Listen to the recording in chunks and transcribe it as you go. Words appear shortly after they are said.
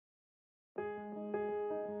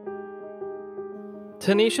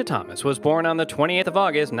Tanisha Thomas was born on the 28th of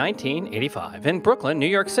August, 1985, in Brooklyn, New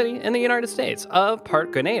York City, in the United States, of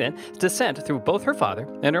part-Grenadan descent through both her father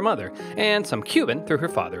and her mother, and some Cuban through her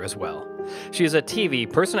father as well. She is a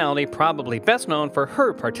TV personality probably best known for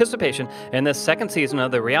her participation in the second season of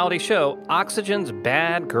the reality show Oxygen's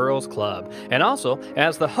Bad Girls Club, and also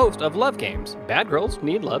as the host of Love Games, Bad Girls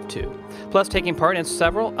Need Love Too, plus taking part in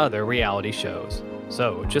several other reality shows.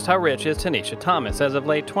 So, just how rich is Tanisha Thomas as of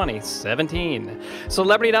late 2017?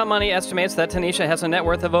 Celebrity.money estimates that Tanisha has a net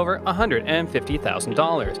worth of over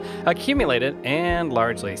 $150,000, accumulated and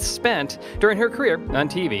largely spent during her career on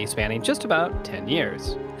TV spanning just about 10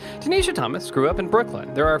 years. Tanisha Thomas grew up in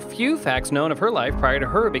Brooklyn. There are few facts known of her life prior to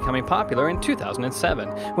her becoming popular in 2007,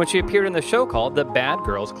 when she appeared in the show called The Bad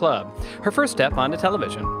Girls Club, her first step onto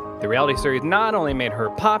television. The reality series not only made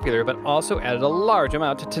her popular, but also added a large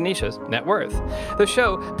amount to Tanisha's net worth. The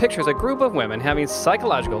show pictures a group of women having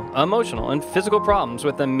psychological, emotional, and physical problems,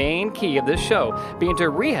 with the main key of this show being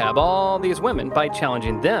to rehab all these women by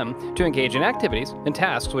challenging them to engage in activities and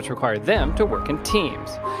tasks which require them to work in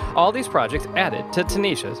teams. All these projects added to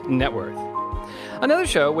Tanisha's net worth. Another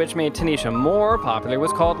show which made Tanisha more popular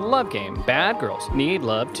was called Love Game, Bad Girls Need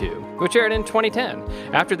Love Too, which aired in 2010.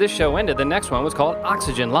 After this show ended, the next one was called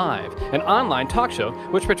Oxygen Live, an online talk show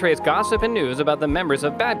which portrays gossip and news about the members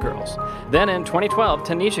of Bad Girls. Then in 2012,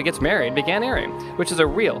 Tanisha Gets Married began airing, which is a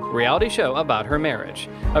real reality show about her marriage.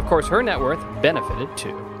 Of course, her net worth benefited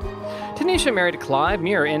too. Tanisha married Clive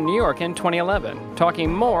Muir in New York in 2011.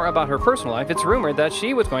 Talking more about her personal life, it's rumored that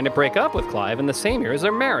she was going to break up with Clive in the same year as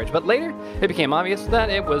their marriage, but later it became obvious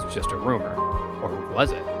that it was just a rumor. Or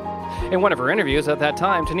was it? In one of her interviews at that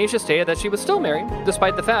time, Tanisha stated that she was still married,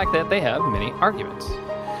 despite the fact that they have many arguments.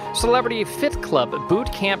 Celebrity Fit Club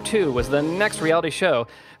Boot Camp 2 was the next reality show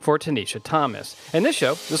for Tanisha Thomas. In this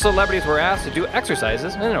show, the celebrities were asked to do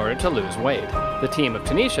exercises in order to lose weight. The team of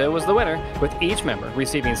Tanisha was the winner, with each member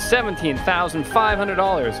receiving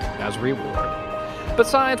 $17,500 as reward.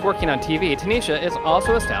 Besides working on TV, Tanisha is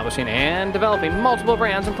also establishing and developing multiple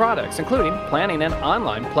brands and products, including planning an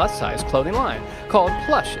online plus-size clothing line called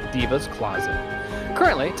Plush Diva's Closet.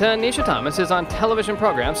 Currently, Tanisha Thomas is on television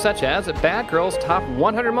programs such as Bad Girls Top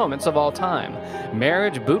 100 Moments of All Time,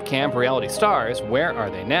 Marriage Boot Camp Reality Stars, Where Are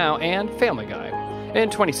They Now, and Family Guy. In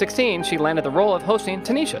 2016, she landed the role of hosting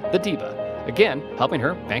Tanisha the Diva, again helping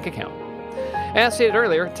her bank account. As stated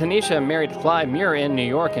earlier, Tanisha married Clive Muir in New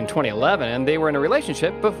York in 2011, and they were in a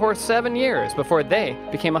relationship for 7 years before they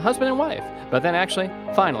became a husband and wife, but then actually,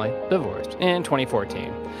 finally, divorced in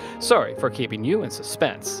 2014. Sorry for keeping you in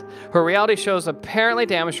suspense. Her reality shows apparently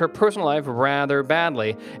damaged her personal life rather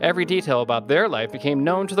badly. Every detail about their life became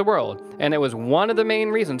known to the world, and it was one of the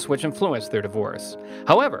main reasons which influenced their divorce.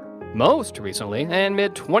 However, most recently, in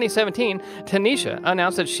mid-2017, Tanisha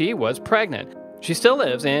announced that she was pregnant. She still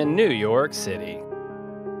lives in New York City.